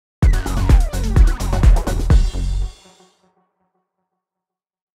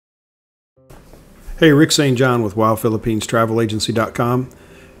Hey, Rick St. John with WildPhilippinesTravelAgency.com.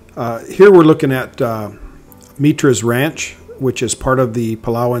 Here we're looking at Mitras Ranch, which is part of the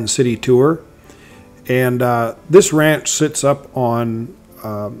Palawan City Tour. And this ranch sits up on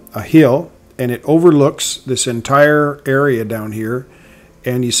a hill, and it overlooks this entire area down here.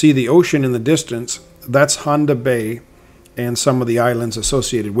 And you see the ocean in the distance. That's Honda Bay and some of the islands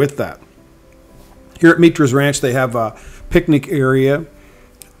associated with that. Here at Mitras Ranch, they have a picnic area.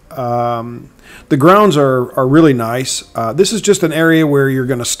 The grounds are really nice. This is just an area where you're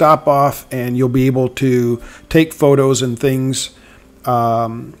going to stop off and you'll be able to take photos and things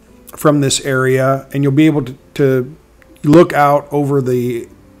from this area, and you'll be able to look out over the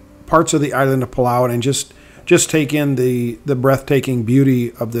parts of the island of Palawan and just take in the breathtaking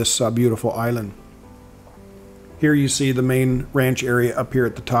beauty of this beautiful island. Here you see the main ranch area up here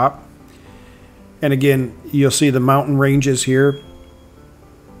at the top. And again, you'll see the mountain ranges here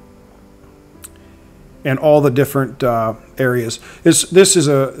and all the different areas.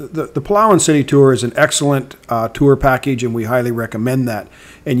 The Palawan City Tour is an excellent tour package, and we highly recommend that.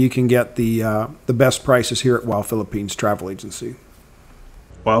 And you can get the best prices here at Wild Philippines Travel Agency.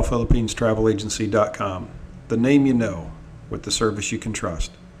 WildPhilippinesTravelAgency.com, the name you know with the service you can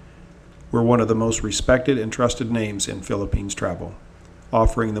trust. We're one of the most respected and trusted names in Philippines travel,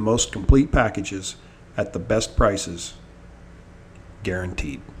 offering the most complete packages at the best prices,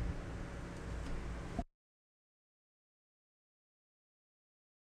 guaranteed.